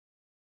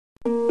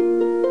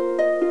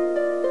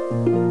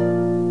3,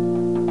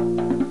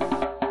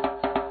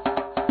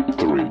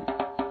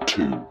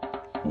 2,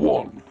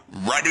 1.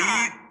 Ready,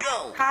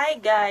 go! Hi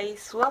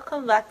guys,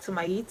 welcome back to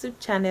my YouTube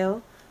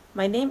channel.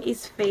 My name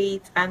is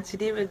Faith and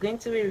today we're going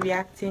to be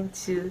reacting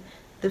to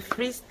the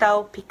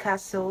freestyle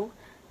Picasso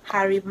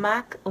Harry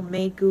Mack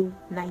Omega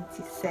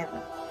 97.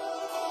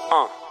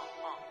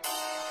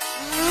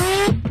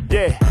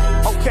 Yeah,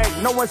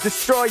 okay, no one's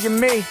destroying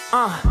me.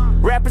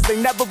 Rappers,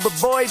 they never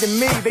avoiding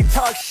me. They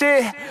talk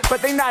shit,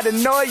 but they not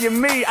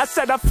annoying me. I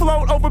said I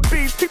float over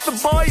beats, keep the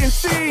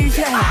buoyancy.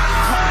 Yeah,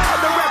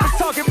 other rappers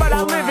talking, but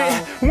I live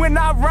it. When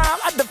I rhyme,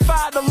 I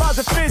defy the laws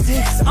of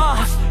physics.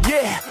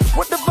 Yeah,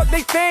 what the fuck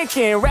they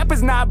thinking?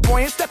 Rappers not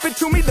buoyant, step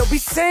into me, they'll be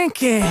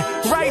sinking.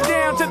 Right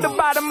down to the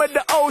bottom of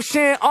the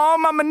ocean. All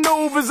my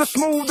maneuvers are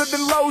smoother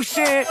than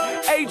lotion.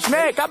 H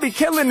Mack, I be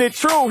killing it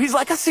true. He's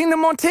like, I seen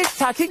him on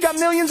TikTok, he got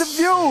millions of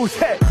views.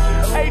 Hey,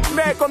 H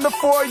Mack on the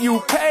For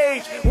You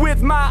page.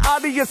 With my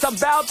audience, I'm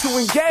about to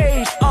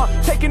engage.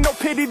 Taking no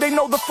pity, they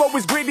know the flow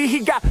is gritty. He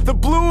got the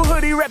blue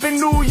hoodie, reppin'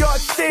 New York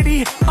City.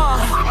 We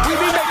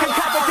be making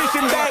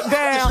competition back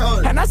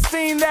down. And I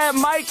seen that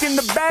mic in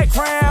the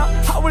background.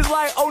 I was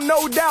like, oh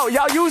no doubt,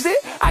 y'all use it?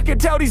 I can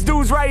tell these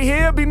dudes right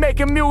here be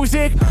making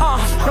music.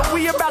 But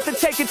we about to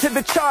take it to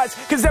the charts.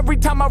 Cause every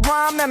time I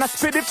rhyme, man, I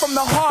spit it from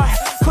the heart.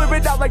 Clear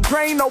it out like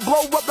Drano,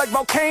 blow up like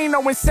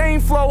volcano.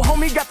 Insane flow,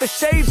 homie got the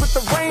shades with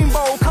the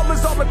rainbow.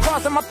 Colors all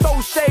across and my throw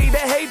shade. They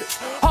haters.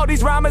 All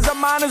these rhymers are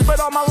minors, but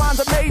all my lines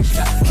are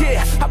major.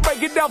 Yeah, I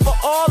break it down for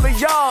all of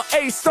y'all.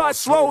 Ayy, start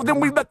slow, then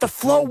we let the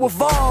flow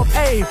evolve.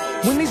 Ayy,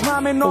 when he's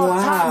rhyming on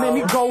time and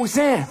he goes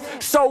in,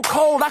 so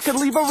cold I could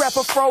leave a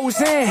rapper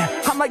frozen.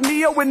 I'm like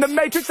Neo in the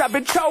Matrix, I've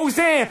been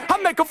chosen. I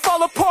make him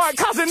fall apart,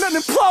 causing an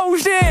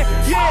implosion.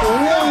 Yeah,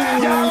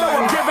 y'all know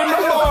I'm giving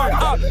the Lord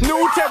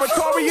new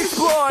territory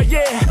explore.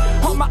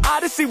 Yeah, all my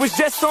odyssey was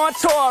just on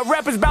tour.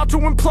 Rappers about to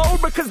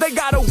implode because they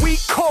got a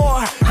weak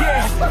core.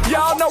 Yeah,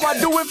 y'all know I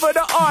do it for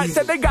the art.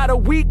 Said they got a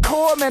weak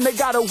core, man, they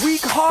got a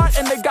weak heart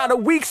and they got a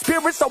weak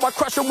spirit, so I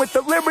crush them with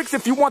the lyrics.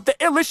 If you want the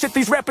illest shit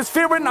these rappers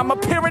fearing, I'm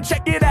appearing,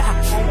 check it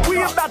out.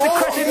 We about to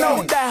crush it,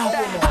 no doubt.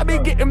 I be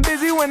getting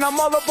busy when I'm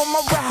all up on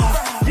my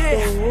route.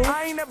 Yeah,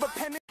 I ain't never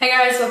penning. Hey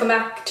guys, welcome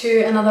back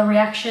to another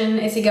reaction.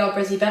 It's your girl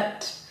Brizzy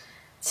Bett.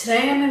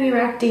 Today I'm going to be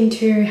reacting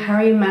to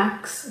Harry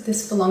Mack's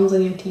This Belongs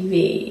on Your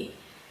TV.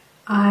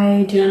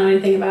 I do not know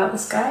anything about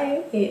this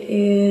guy. It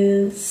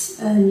is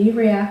a new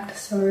react,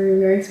 so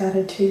very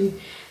excited to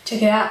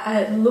check it out.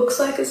 It looks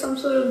like it's some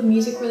sort of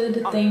music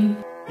related thing.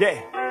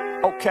 Yeah,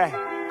 okay,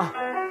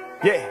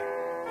 yeah,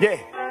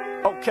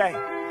 okay,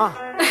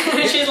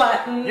 She's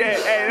like, yeah,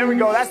 hey, there we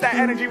go, that's that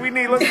energy we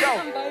need, let's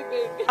go.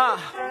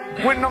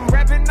 When I'm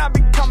rapping, I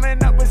be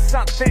coming up with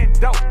something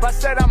dope. I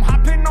said I'm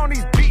hopping on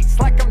these beats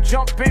like I'm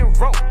jumping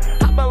rope.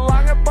 I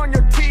belong up on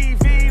your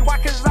TV, why?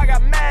 Cause I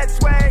got mad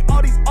swag.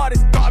 All these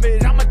artists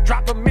garbage, I'ma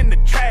drop them in the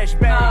trash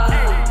bag.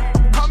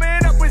 Hey,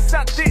 coming up with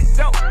something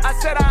dope. I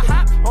said I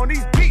hop on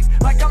these beats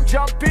like I'm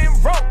jumping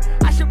rope.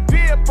 I should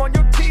be up on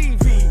your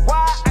TV,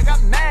 why? I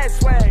got mad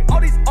swag.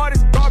 All these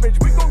artists garbage,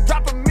 we gon'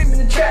 drop them in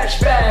the trash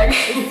bag.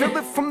 Feel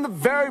it from the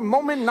very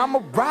moment I'm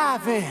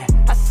arriving.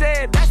 I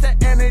said that's the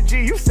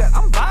energy, you said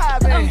I'm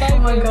vibing. Oh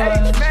my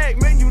god. H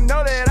Mack, man, you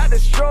know that I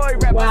destroy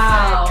rap.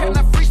 Wow. Can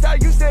I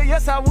freestyle? You said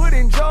yes, I would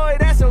enjoy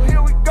that, so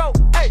here we go.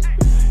 Hey,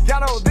 y'all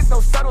know this no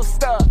subtle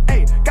stuff.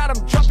 Hey, got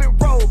him jumping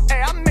rope.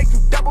 Hey, I make you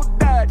double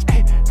dutch.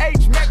 Hey,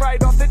 H Mack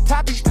right off the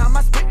top each time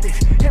I spit this.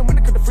 And when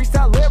it comes to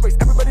freestyle lyrics,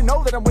 everybody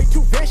know that I'm way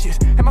too vicious.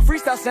 And my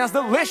freestyle sounds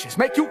delicious,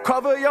 make you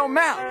cover your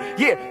mouth.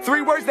 Yeah,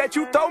 3 words that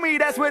you throw me,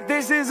 that's what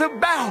this is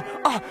about.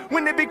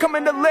 When they be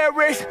coming to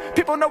lyrics,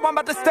 people know I'm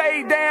about to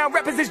stay down.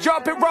 Rappers is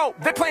jumping rope,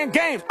 they playing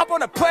games up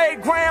on the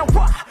playground.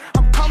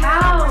 I'm coming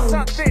up with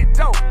something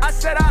dope. I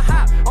said I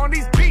hop on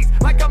these beats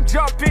like I'm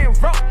jumping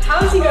rope. How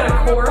has he got a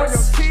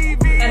chorus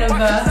and a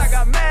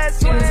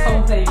verse in this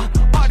whole thing?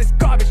 All this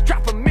garbage,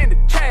 drop them in the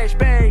trash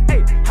bag.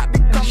 Hey, I be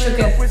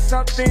coming up with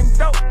something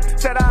dope.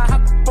 Said I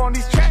hop on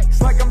these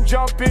tracks like I'm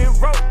jumping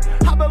rope.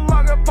 I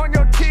belong up on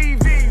your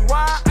TV,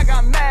 why? I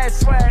got mad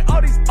swag.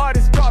 All these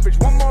artists garbage,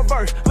 one more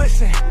verse.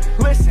 Listen,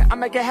 I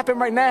make it happen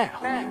right now.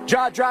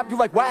 Jaw drop, you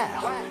like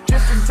wow.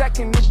 Just a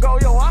second ago,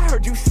 yo, I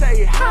heard you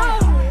say it. How?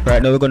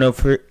 Right now we're gonna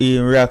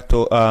react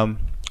to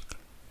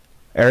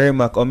Harry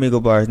Mack Omega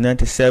Bars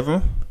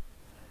 97,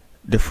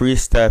 the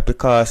freestyle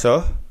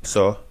Picasso.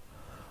 So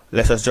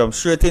let's just jump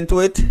straight into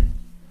it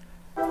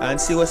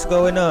and see what's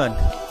going on.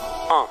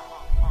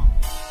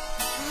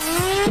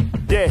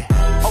 Yeah,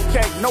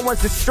 okay, no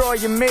one's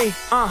destroying me.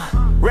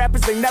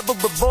 Rappers, they never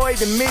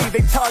avoiding me. They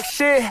talk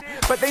shit,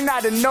 but they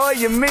not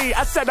annoying me.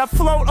 I said I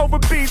float over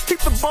beats, keep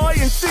the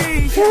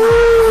buoyancy.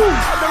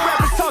 Other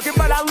rappers talking,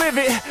 but I live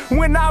it.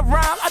 When I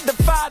rhyme, I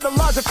defy the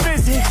laws of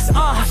physics.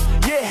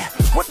 Yeah,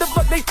 what the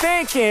fuck they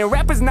thinking?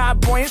 Rappers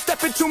not buoyant,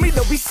 step into me,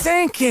 they'll be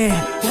sinking.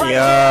 Right to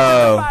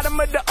the bottom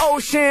of the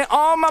ocean,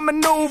 all my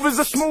maneuvers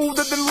are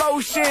smoother than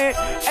lotion.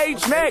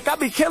 H Mack, I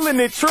be killing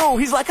it true.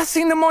 He's like, I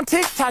seen him on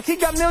TikTok, he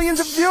got millions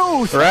of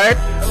views. Right?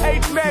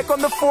 H Mack on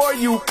the For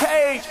You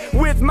page.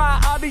 With my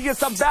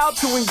audience, I'm about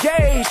to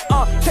engage.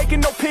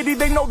 Taking no pity,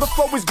 they know the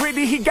flow is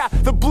gritty. He got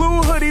the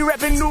blue hoodie,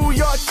 reppin' New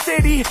York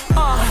City.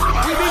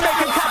 We be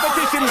making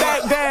competition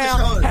back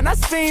down. And I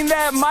seen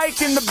that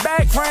mic in the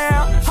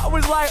background. I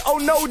was like, oh,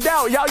 no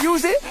doubt, y'all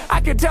use it?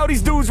 I can tell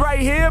these dudes right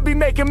here be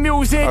making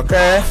music.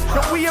 Okay.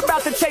 But we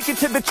about to take it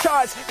to the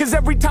charts. Cause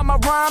every time I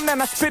rhyme,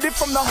 man, I spit it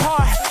from the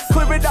heart.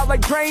 Clear it out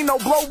like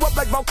Drano, blow up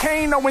like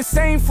volcano.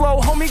 Insane flow,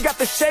 homie got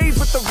the shades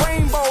with the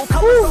rainbow.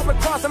 Colors all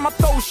across and my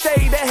throw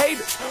shade. They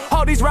haters.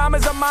 All these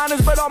rhymers are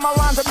minors, but all my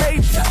lines are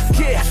major.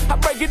 Yeah, I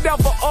break it down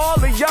for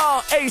all of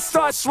y'all. Hey,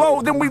 start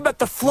slow, then we let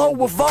the flow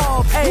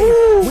evolve. Hey,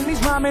 when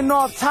he's rhyming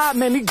off top,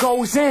 man, he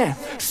goes in.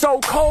 So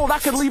cold, I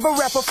could leave a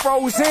rapper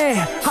frozen.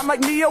 I'm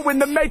like Neo in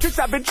the Matrix,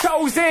 I've been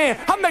chosen.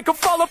 I make them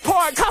fall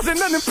apart, causing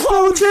an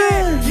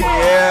implosion.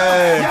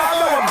 Yeah, y'all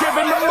know I'm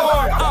giving them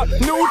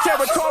more. New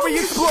territory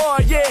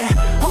explore,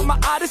 yeah. All my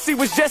odyssey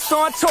was just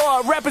on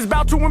tour. Rappers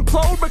about to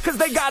implode because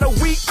they got a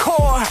weak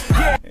core.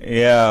 Yeah.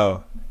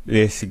 Yo,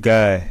 this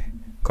guy.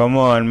 Come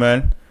on,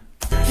 man.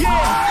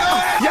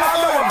 Yeah,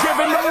 y'all know I'm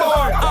giving them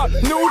more.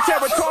 New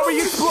territory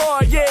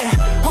explore,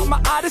 yeah. All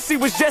my odyssey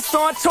was just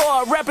on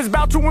tour. Rappers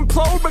about to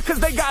implode because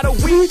they got a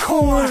weak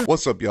core.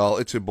 What's up, y'all?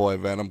 It's your boy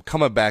Venom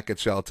coming back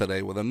at y'all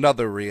today with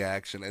another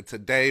reaction. And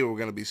today we're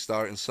gonna be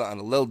starting something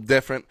a little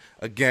different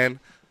again.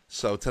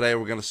 So today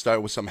we're gonna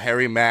start with some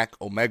Harry Mack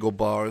Omega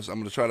bars. I'm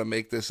gonna try to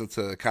make this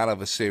into kind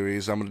of a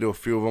series. I'm gonna do a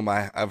few of them.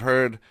 I've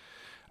heard.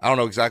 I don't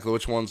know exactly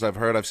which ones I've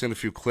heard. I've seen a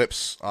few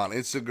clips on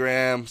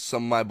Instagram.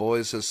 Some of my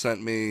boys have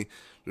sent me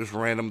just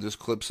random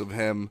clips of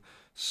him.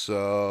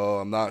 So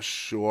I'm not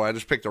sure. I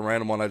just picked a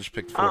random one. I just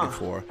picked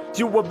 44.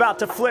 You about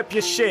to flip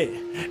your shit.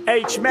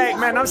 H Mack,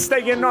 man, I'm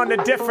staying on a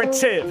different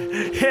tip.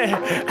 Yeah,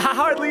 I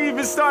hardly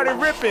even started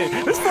ripping.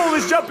 This fool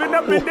is jumping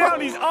up and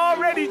down. He's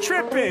already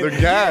tripping. The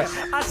gas.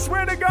 Yeah, I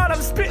swear to God, I'm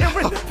spitting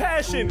with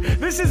passion.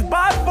 This is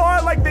by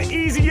far like the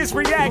easiest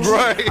reaction.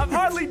 Right. I've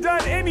hardly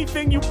done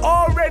anything. You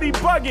already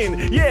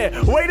bugging.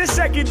 Yeah, wait a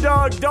second,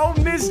 dog.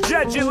 Don't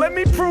misjudge it. Let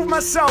me prove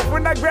myself.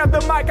 When I grab the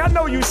mic, I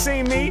know you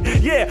see me.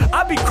 Yeah,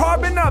 I be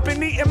carving up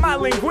and eating my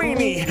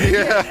linguine.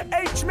 Yeah.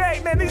 H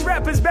Mack, man, these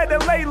rappers better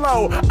lay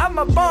low. I'm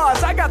a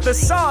boss, I got the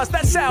sauce,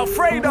 that's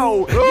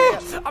Alfredo.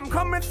 Yeah, I'm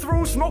coming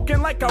through smoking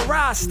like a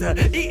Rasta,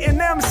 eating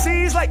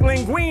MCs like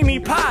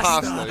linguine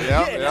pasta.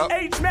 Yeah,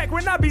 H Mack,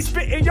 when I be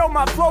spitting, yo,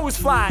 my flows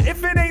fly.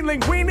 If it ain't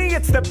linguine,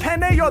 it's the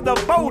penne or the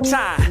bow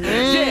tie.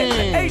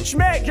 Yeah, H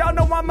Mack, y'all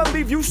know I'ma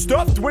leave you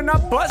stuffed when I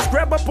bust.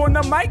 Grab up on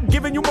the mic,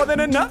 giving you more than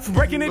enough,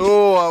 breaking it.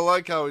 Oh, I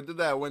like how he did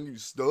that when you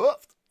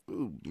stuffed.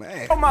 Ooh,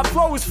 man. Oh, my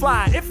flows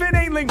fly. If it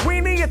ain't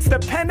linguine, it's the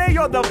penne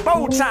or the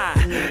bow tie.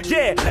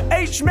 Yeah,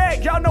 H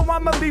Mack, y'all know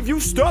I'ma leave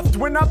you stuffed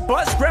when I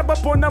bust. Grab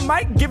up on the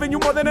mic, giving you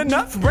more than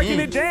enough, breaking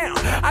it down.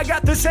 I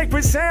got the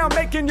sacred sound,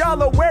 making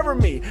y'all aware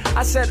of me.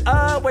 I said,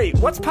 wait,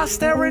 what's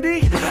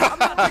posterity? I'm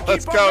about to keep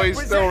Let's go,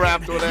 he's still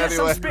rapped with yes,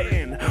 anyway. I'm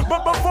spitting.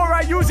 But before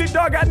I use it,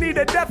 dog, I need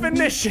a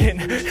definition.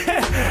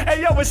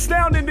 Hey, yo,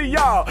 astounding to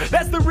y'all.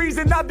 That's the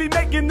reason I be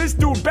making this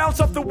dude bounce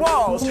off the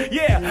walls.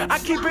 Yeah, I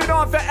keep it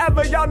on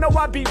forever. Y'all know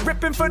I be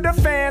ripping for the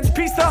fans.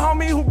 Peace to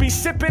homie who be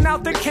sipping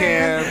out the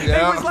can.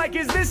 They was like,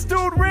 is this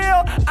dude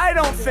real? I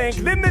don't think.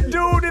 Then the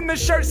dude in the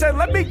shirt said,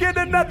 let me get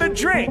another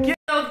drink. Yeah.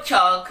 Hello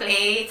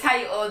chocolate, how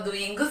you all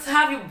doing? Good to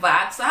have you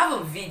back. So I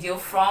have a video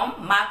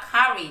from Mack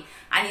Harry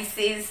and it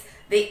says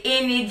the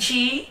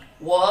energy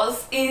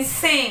was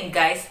insane,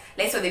 guys.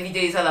 Let's see what the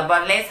video is all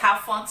about. Let's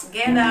have fun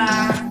together.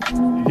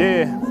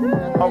 Yeah,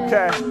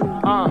 okay,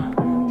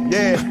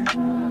 yeah,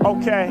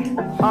 okay,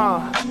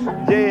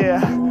 yeah,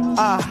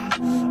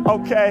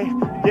 okay,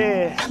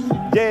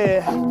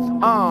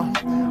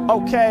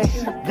 okay,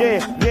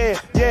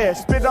 yeah.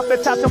 Spit up the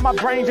top of my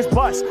brain, just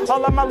bust.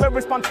 All of my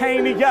lyrics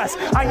spontaneous.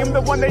 I am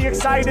the one they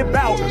excited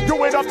about.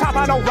 Do it off top,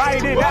 I don't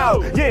write it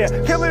out. Yeah,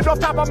 kill it off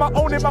top, I'ma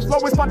own it. My flow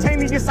is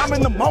spontaneous, I'm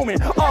in the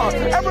moment.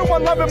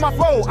 Everyone loving my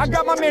flow. I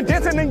got my man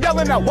dancing and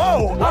yelling out,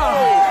 whoa.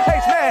 Hey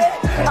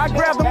man, I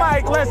grab the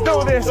mic, let's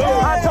do this.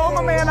 I told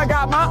my man I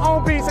got my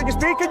own beat, so you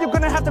speaker, you're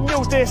gonna have to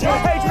mute this. Hey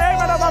man,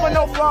 I don't have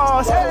no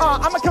flaws.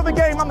 I'ma kill the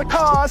game, I'm the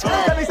cause.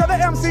 That these other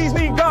MCs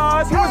need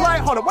gods. He was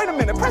like, hold on, wait a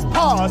minute, press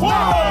pause.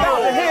 About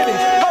to hit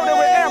it, hold it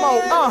with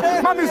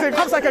ammo. My music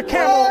comes like a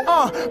camel.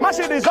 My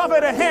shit is off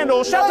of the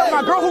handle. Shout out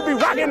my girl who be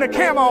rocking the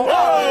camo.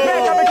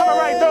 Man, got me coming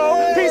right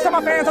through. Peace to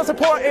my fans, I'm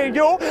supporting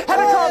you. Had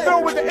to come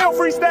through with the ill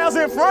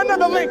freestyles in front of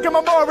the Lincoln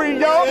Memorial.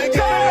 Yo, what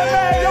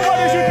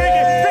is you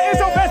thinking? Spitting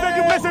so fast that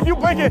you miss if you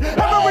blink it.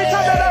 Every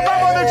time that I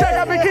rap on the track,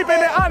 I be keeping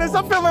it honest.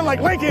 I'm feeling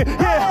like Lincoln.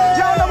 Yeah,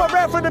 y'all know I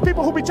rap for the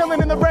people who be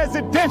chilling in the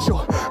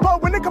residential.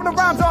 But when it come to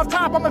rhymes off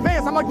top, I'm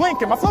advanced. I'm like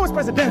Lincoln. My flow is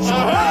presidential. This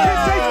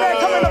H-Man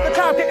coming up the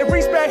top, getting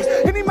respect.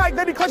 Any mic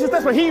that he clutches,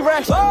 that's what he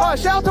racks.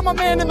 Shout out to my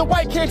man in the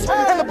white kicks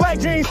and the black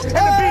jeans and the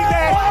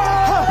V-neck.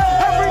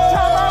 Every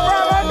time I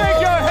rhyme, I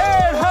make your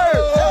head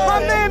hurt.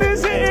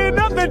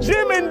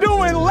 gym and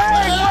doing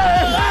leg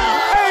work.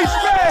 Hey,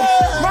 Spec,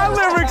 my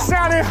lyrics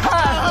sounding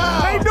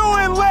hot. They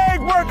doing leg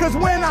work, cause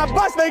when I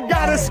bust, they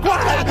gotta squat.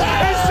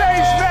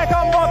 Insane Spec,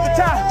 I'm off the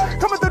top.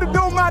 Coming through to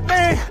do my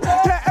thing.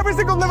 Yeah, every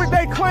single lyric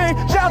they clean.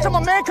 Shout out to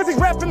my man, cause he's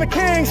repping the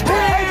Kings.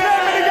 Hey,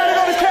 man, he gotta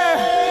go to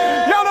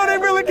cat. Y'all know they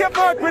really can't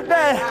fuck with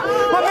that.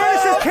 My man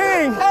is just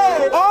king.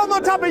 All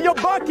on top of your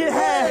bucket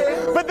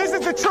hat. But this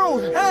is the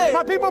truth.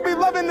 My people be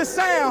loving the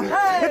sound.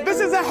 If this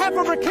is a half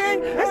of a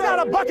king, it's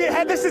not a bucket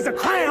hat, this is a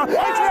crown. Hey,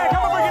 Jack,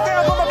 I'ma break it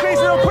down for my piece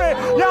real quick.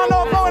 Y'all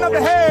know I'm blowing up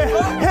the head.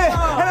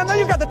 And I know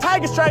you got the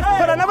tiger stripe,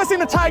 but I never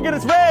seen a tiger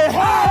that's red. Hey,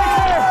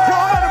 Jack,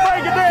 I'm about to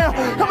break it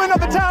down. Coming up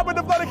the top with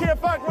the flow they can't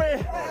fuck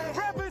with.